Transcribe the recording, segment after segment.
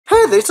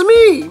together, it's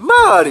me,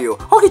 Mario.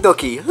 Okie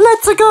dokie,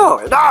 let's go.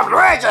 And I'm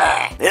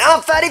Luigi. And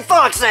I'm Freddy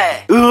Foxy.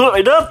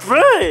 And I'm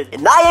Fred.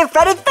 And I am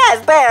Freddy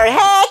Fazbear.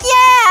 Heck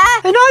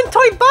yeah! And I'm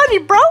Toy Bunny,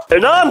 bro.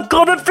 And I'm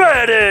Golden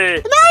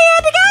Freddy. And I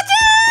am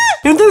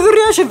Pikachu. And the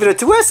reaction video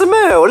to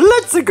SML,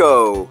 let's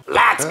go.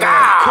 Let's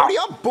go. Cody,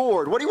 I'm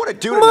bored. What do you want to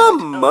do tonight?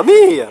 Mamma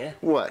mia.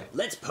 What?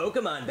 Let's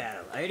Pokemon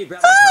battle. I already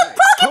brought my card.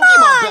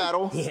 Pokemon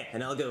battle? Yeah,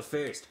 and I'll go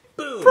first.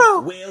 Boom!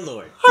 Bro, Whale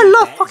Lord. I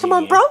love That, Pokemon,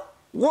 Junior. bro.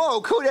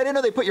 Whoa, Cody, I didn't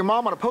know they put your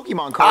mom on a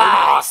Pokemon card.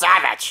 Oh,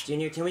 savage.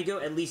 Junior, can we go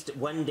at least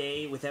one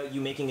day without you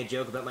making a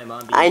joke about my mom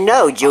being I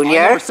know, I Junior.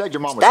 never said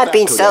your mom was Stop fat,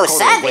 being Cody. so I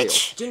called her a whale.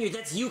 savage. Junior,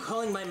 that's you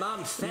calling my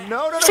mom fat.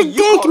 No, It's a you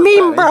dank called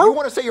her meme, fat. bro. If you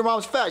want to say your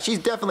mom's fat, she's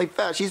definitely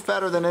fat. She's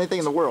fatter than anything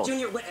in the world.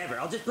 Junior, whatever.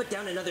 I'll just put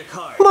down another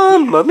card.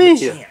 Mamma mia.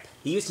 Champ.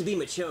 He used to be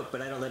Machoke, but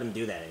I don't let him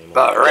do that anymore.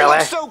 But It really?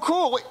 looks so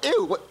cool. Wait,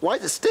 ew, why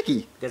is it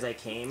sticky? Because I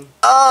came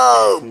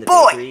Oh, from the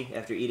boy. bakery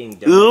after eating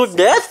Ooh, donuts.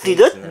 nasty,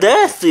 that's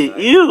nasty,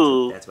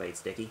 ew. That's why it's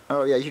sticky.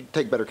 Oh, yeah, you should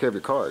take better care of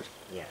your cards.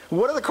 Yeah.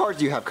 What other cards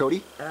do you have,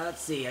 Cody? Let's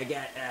see. I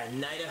got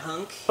Nida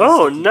Hunk.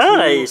 Oh, 62,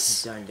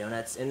 nice. Darn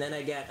donuts. And then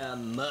I got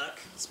Muck.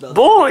 Spelled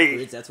Boy.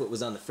 backwards. That's what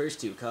was on the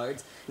first two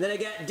cards. And then I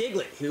got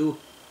Diglett, who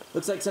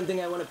looks like something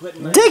I want to put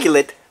in my...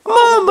 Diglett.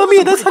 Oh, Mamma those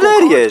mia, are that's pretty cool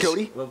hilarious. Cards,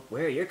 Cody. Well,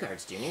 where are your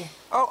cards, Junior?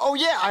 Oh,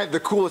 yeah, I have the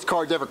coolest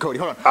cards ever, Cody.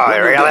 Hold on. Oh,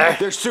 Let me really? do it.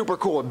 They're super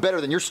cool and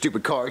better than your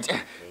stupid cards.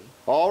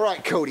 All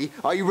right, Cody,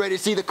 are you ready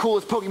to see the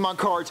coolest Pokemon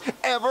cards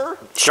ever?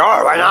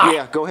 Sure, why not?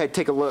 Yeah, go ahead,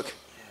 take a look.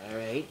 All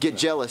right. Get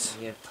jealous.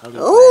 We have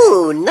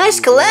Ooh, nice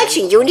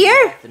collection,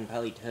 Junior. And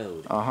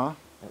Politoed. Uh-huh.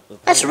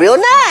 That's real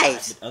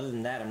nice. But other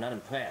than that, I'm not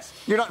impressed.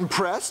 You're not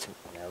impressed?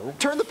 No.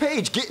 Turn the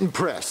page, get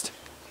impressed.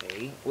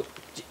 Okay.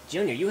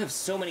 Junior, you have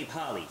so many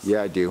polys.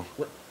 Yeah, I do.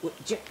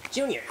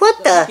 Junior.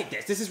 What the- Look at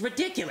this. This is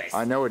ridiculous.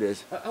 I know it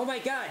is. Oh my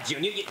God,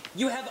 Junior,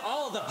 you have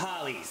all the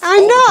polys. I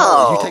You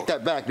know. take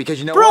that back because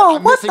you know Bro, what?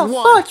 I'm what missing the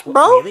one. fuck,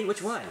 bro? Really?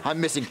 Which one? I'm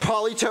missing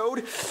Politoed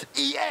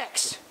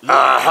EX. Uh-huh.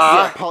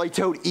 Yeah,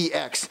 Politoed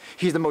EX.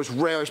 He's the most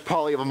rarest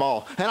poly of them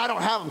all. And I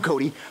don't have him,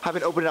 Cody. I've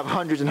been opening up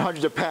hundreds and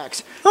hundreds of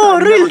packs. Oh,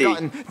 I've really? never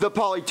gotten the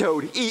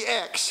Politoed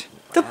EX.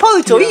 The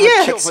Politoed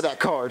Yeah, kill EX. for that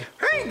card.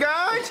 Hey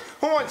guys,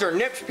 who wants their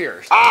nips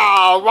pierced?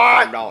 Oh,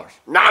 what? $5.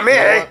 Not me. You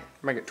know what?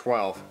 Make it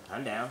 12.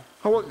 I'm down.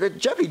 Oh,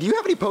 Jeffy, do you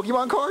have any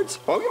Pokemon cards?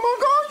 Pokemon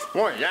cards?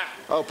 What is that?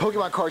 Oh,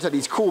 Pokemon cards have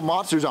these cool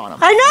monsters on them.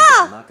 I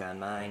know. Muck on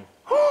mine.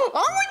 I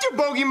want your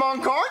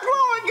Pokemon cards. Where do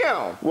I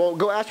go? Well,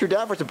 go ask your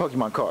dad for some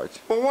Pokemon cards.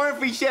 Well, what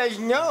if he says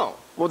no?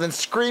 Well, then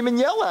scream and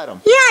yell at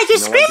him. Yeah,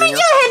 just You know what, scream and Junior?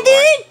 yell him,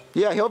 dude.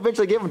 Yeah, he'll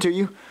eventually give them to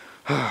you.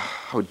 I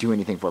would do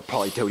anything for a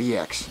Politoed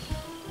EX.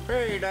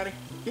 Hey, Daddy,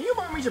 can you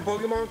buy me some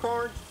Pokemon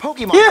cards?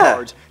 Pokemon Yeah.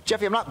 cards?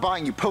 Jeffy, I'm not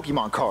buying you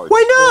Pokemon cards.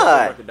 Why I'll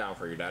not? break it down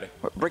for you, Daddy.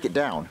 Break it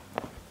down.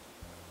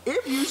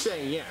 If you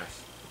say yes,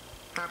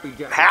 Happy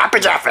Jeffy. Happy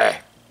Jeffy.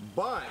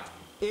 But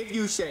if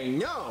you say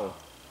no,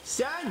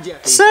 Sad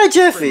Jeffy. Sad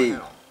Jeffy. scream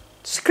hell.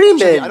 Scream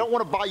Jeffy, it. I don't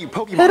want to buy you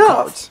Pokemon Head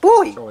cards. off,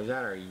 boy. So is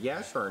that a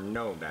yes or a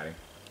no, Daddy?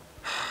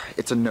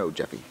 It's a no,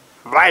 Jeffy.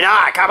 Why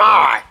not? Come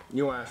on.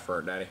 You asked for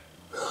it, Daddy.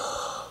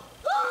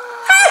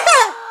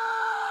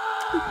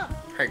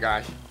 Hey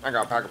guys, I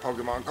got a pack of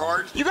Pokemon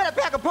cards. You got a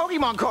pack of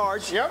Pokemon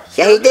cards? Yep.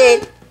 Yeah, he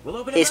did. We'll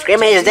open He's it up.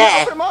 screaming his Open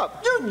dad. them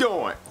up. You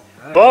do it.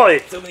 Boy.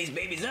 Let's open these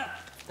babies up.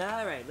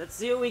 All right, let's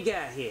see what we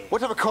got here. What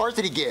type of cards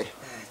did he get?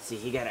 Let's see,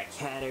 he got a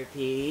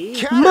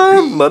Caterpie.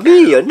 Mamma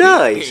mia,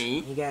 nice.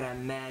 He got a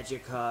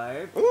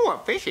Magikarp. Ooh, a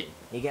fishy.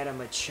 He got a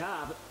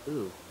Machop.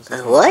 Ooh. this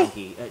is What?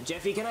 funky.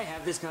 Jeffy, can I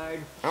have this card?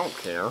 I don't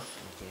care.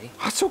 Okay.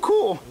 That's so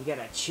cool. He got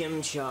a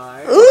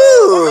Chimchar.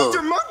 Ooh.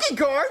 Mr. Monkey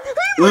card.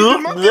 Hey, Ooh,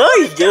 Mr. Monkey,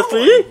 nice,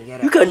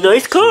 Jeffy. You got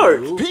nice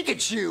cards.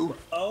 Pikachu.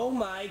 Oh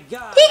my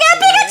God. He got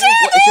Pikachu.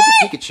 What, it's just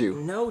a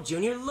Pikachu. No,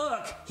 Junior,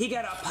 look. He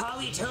got a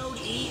Politoed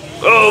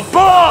EX. Oh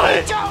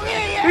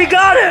boy! We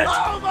got it!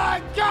 Oh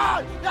my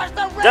God! That's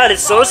the rarest That is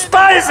so card in the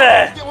world. spicy!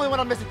 It's the only one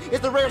I'm missing. It's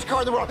the rarest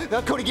card in the world.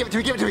 Now, Cody, give it to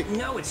me. Give it to me.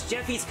 No, it's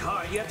Jeffy's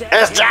card. You have to It's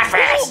ask him. I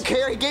Jeffy's. don't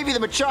care. He gave you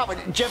the Machop.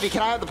 But Jeffy,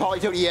 can I have the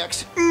Politoed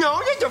EX?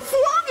 No, that's a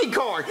Froggy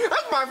card.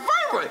 That's my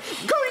favorite.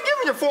 Go and give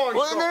me the Froggy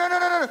Well,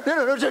 card.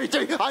 no,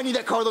 Jeffy. I need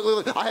that card.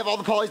 Look. I have all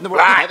the polys in the world.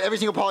 Right. I have every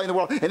single poly in the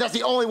world, and that's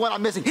the only one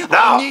I'm missing. No.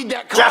 I need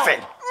that card.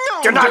 Jeffy.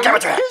 No, Do not Jimmy, give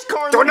it to him. This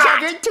card Do looks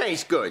not. like it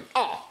tastes good.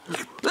 Oh. What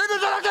the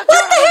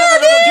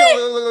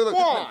hell, dude?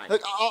 Why?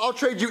 Look, I'll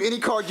trade you any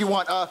card you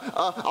want.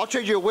 I'll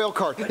trade you a whale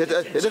card.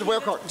 It's a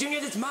whale card.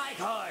 Junior, that's my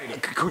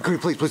card. Cody,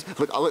 please.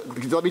 Look,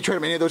 let me trade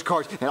him any of those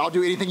cards, and I'll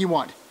do anything you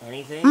want.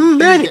 Anything?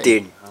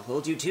 Anything. I'll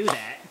hold you to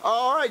that.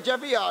 All right,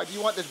 Jeffy. Do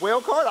you want this whale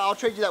card? I'll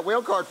trade you that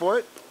whale card for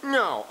it.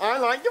 No, I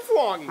like the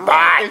Froggy Bye.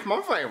 card. It's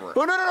my favorite.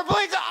 Oh, no,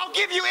 please. I'll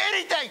give you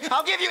anything.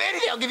 I'll give you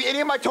anything. I'll give you any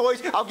of my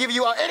toys. I'll give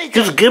you anything.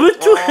 Just give it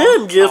to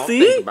him, I'll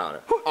Jeffy. think about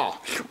it. Oh.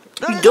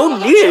 You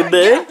don't need it,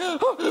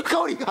 man.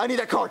 Cody, I need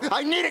that card.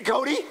 I need it,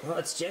 Cody. Well,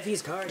 it's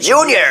Jeffy's card.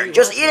 Junior,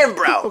 just eat him,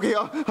 bro. Okay,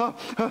 I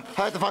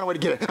have to find a way to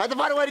get it.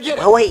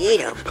 Oh, wait, eat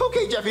him.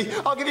 Okay, Jeffy,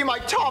 I'll give you my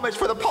Thomas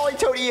for the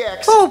Politoed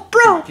EX. Oh,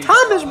 bro,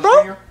 Thomas,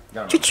 bro.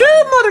 Choo-choo,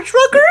 mother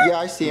trucker. Yeah,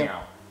 I see him.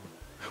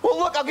 Well,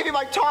 look, I'll give you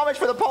my Thomas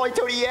for the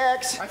Polytoad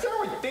EX. I said I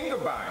would think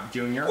about it,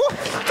 Junior.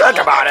 Think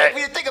about it.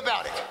 Think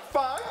about it.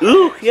 Fine.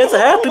 Ooh, he has a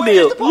Happy Where's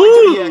Meal. the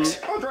Polytoad Ooh. EX?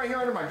 Oh, it's right here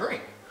under my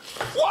drink.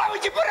 Why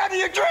would you put it under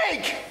your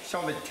drink?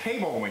 So the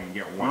table wouldn't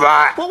get wet.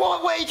 Right.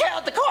 Well, you can't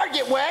let the card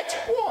get wet.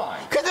 Why?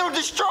 Because it'll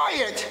destroy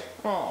it.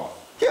 Oh.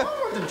 Yeah. I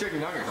want the chicken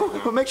nuggets.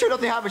 Well, make sure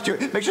nothing happens to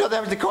it. Make sure nothing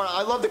happens to the card.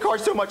 I love the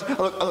card so much.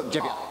 Look,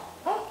 Jeffy.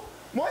 Huh?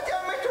 What,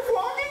 Mr.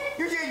 Flogging?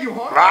 You said you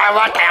hungry? Right,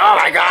 what the? Oh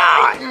my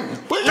God.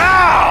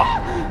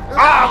 No!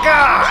 Oh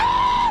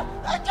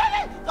God!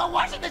 Jeffy, go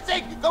wash in the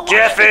sink. Go wash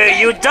Jeffy, in the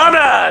sink. you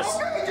dumbass!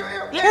 Okay,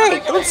 Junior. Hey,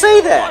 don't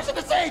say that. Wash in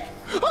the sink.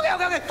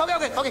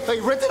 Okay,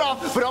 rinse it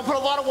off, but don't put a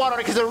lot of water on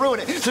it because it'll ruin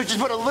it. So just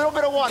put a little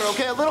bit of water,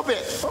 okay? A little bit.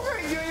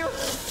 Okay, Junior.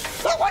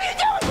 What are you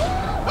doing?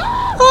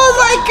 Oh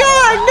my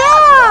God,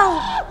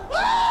 no!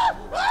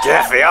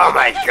 Jeffy, oh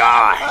my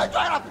God!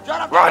 Dry it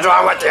up. What's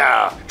wrong with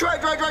you? Dry.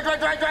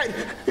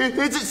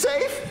 Is it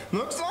safe?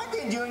 Looks like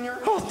it, Junior.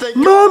 Oh, thank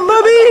Mamma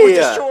God. It was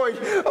mia.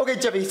 destroyed. Okay,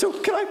 Jeffy, so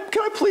can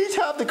I please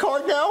have the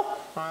card now?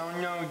 I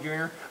don't know,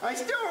 Junior. I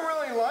still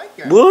really like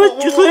it.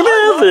 What? Just let him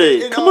have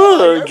it. Come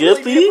on,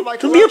 Jeffy.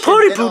 Don't be a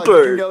party Did you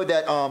pooper. know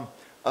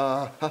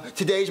that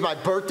today's my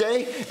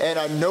birthday,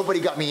 and nobody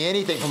got me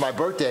anything for my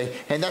birthday,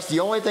 and that's the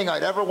only thing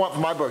I'd ever want for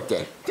my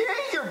birthday.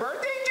 Today's your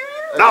birthday,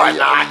 Junior? No, it's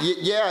not.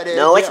 Yeah, it is.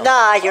 No, it's yeah.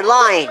 not. You're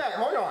lying. Wait,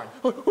 hold on.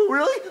 Oh,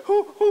 really?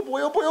 Oh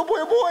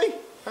boy.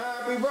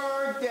 Happy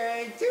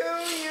birthday to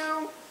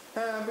you.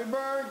 Happy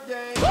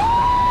birthday.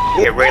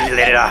 You really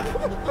lit it up.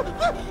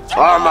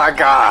 Oh my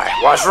God!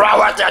 What's wrong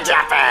with you,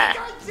 Jeffy?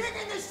 I'm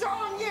singing the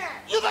song yet.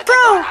 You lit Bro.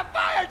 the card on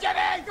fire,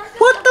 Jeffy!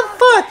 What the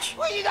fudge?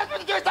 What are you not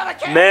supposed to do? It's not a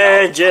camera.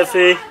 Man,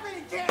 Jeffy.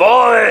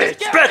 Boy,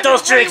 spread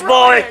those cheeks,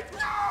 boy.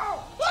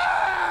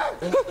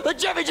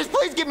 Jeffy, just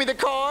please give me the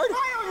card.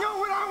 I don't know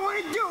what I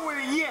want to do with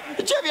it yet.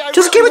 Jeffy, I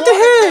Just really give it to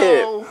want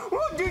him. though.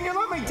 Well, Junior,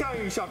 let me tell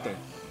you something.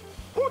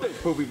 Hold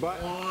this poopy butt.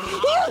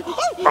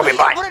 Poopy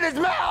butt. Put it in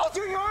his mouth.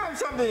 Junior, I have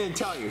something to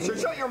tell you, so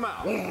shut your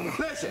mouth.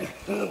 Listen,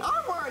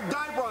 I wear a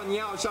diaper on the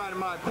outside of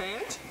my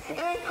pants, and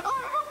I have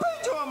a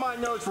pencil on my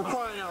nose for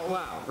crying out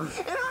loud. And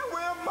I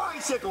wear a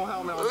bicycle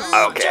helmet on top of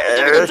my Okay.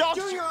 head.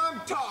 Junior,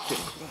 I'm talking.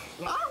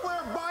 I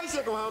wear a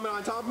bicycle helmet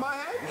on top of my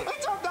head, and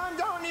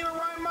sometimes I don't even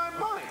ride my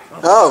bike.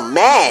 Oh My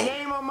man!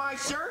 name on my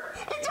shirt,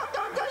 and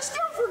sometimes I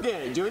still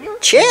forget it, Junior.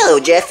 Chill,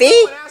 Jeffy.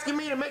 When asking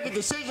me to make a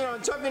decision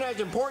on something as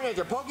important as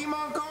a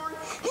Pokemon card,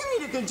 you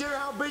need to consider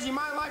how busy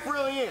my life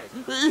really is.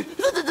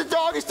 The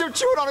dog is still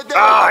chewing on it.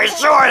 Oh, he's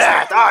doing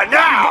it! Oh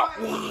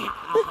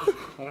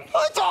no!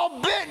 It's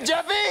all bit,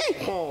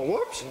 Jeffy. Oh,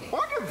 whoops.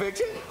 I can fix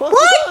it. What?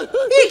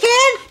 You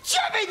can?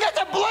 Jeffy, that's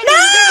a blender.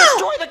 You can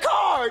destroy the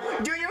card.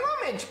 Junior,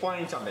 let me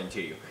explain something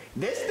to you.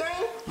 This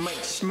thing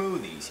makes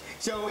smoothies,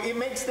 so it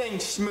makes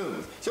things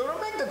smooth. So it'll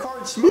make the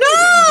card smooth. No!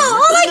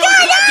 Oh my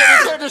God,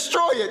 Jeffy's gonna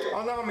destroy it.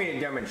 Allow me to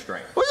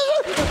demonstrate.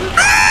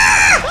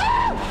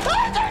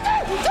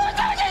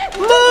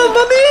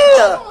 Mamma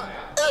mia!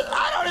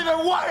 I don't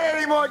even want it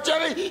anymore,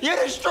 Jeffy. You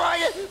destroy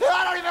it.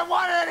 I don't even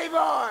want it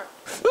anymore.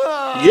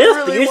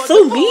 Jeffy, you're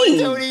so mean.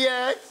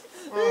 Junior,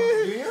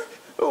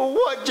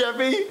 What,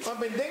 Jeffy? I've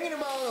been thinking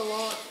about it a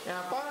lot, and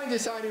I finally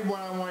decided what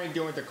I want to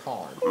do with the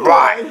card.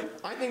 Right.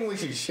 I think we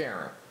should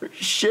share it.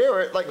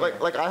 Share it, like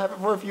I have it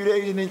for a few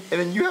days, and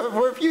then you have it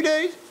for a few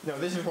days. No,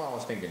 this is what I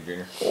was thinking,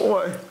 Junior.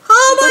 What?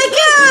 Oh my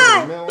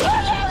God! No!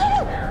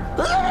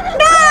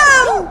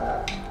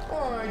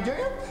 All right,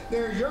 Junior,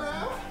 there's your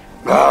half.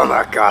 Oh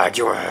my God!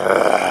 You.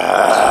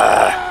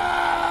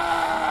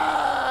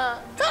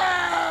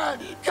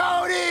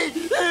 Cody!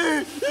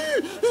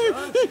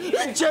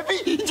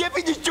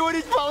 Jeffy destroyed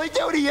his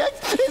Polytoad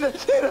EX, and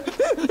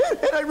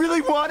I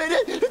really wanted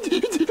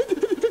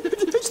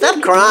it.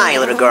 Stop crying,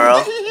 little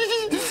girl.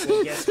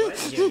 Guess what,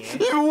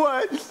 Junior?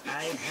 What?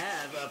 I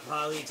have a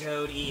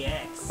Polytoad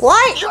EX.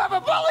 What? You have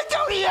a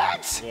Polytoad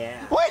EX? Yeah.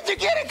 Where'd you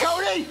get it,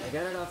 Cody? I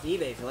got it off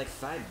eBay for like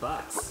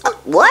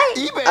 $5. What?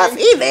 eBay? Off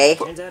eBay?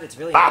 Turns out it's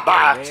really Five not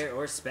that bucks. rare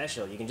or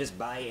special. You can just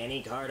buy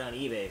any card on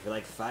eBay for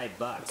like $5.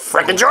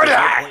 Frickin' Jordan!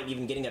 There's no point in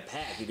even getting a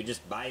pack. You could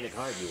just buy the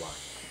card you want.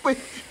 Wait,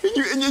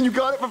 and you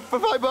got it for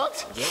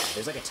 $5? Yeah,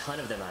 there's like a ton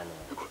of them on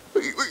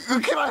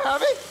there. Can I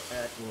have it?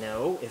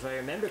 No, if I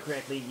remember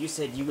correctly, you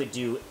said you would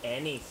do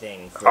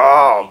anything for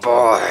Oh,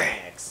 Polytoad boy.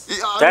 EX.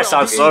 That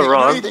sounds so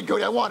wrong. Anything,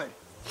 Cody, I want it.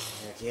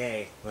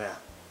 Okay, well,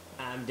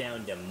 I'm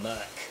down to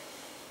muck.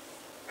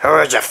 Who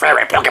is your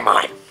favorite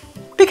Pokemon?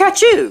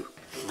 Pikachu!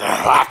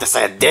 I'll have to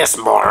say this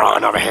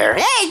moron over here.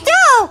 Hey,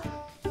 no!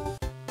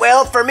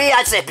 Well, for me,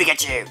 I'd say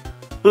Pikachu.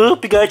 Huh,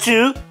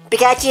 Pikachu?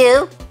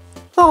 Pikachu?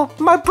 Oh,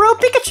 my bro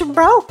Pikachu,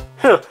 bro!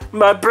 Huh,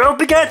 my bro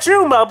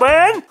Pikachu, my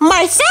man.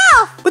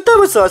 Myself! But that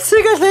was all. See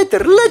you guys later.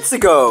 Let's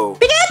go!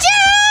 Pikachu!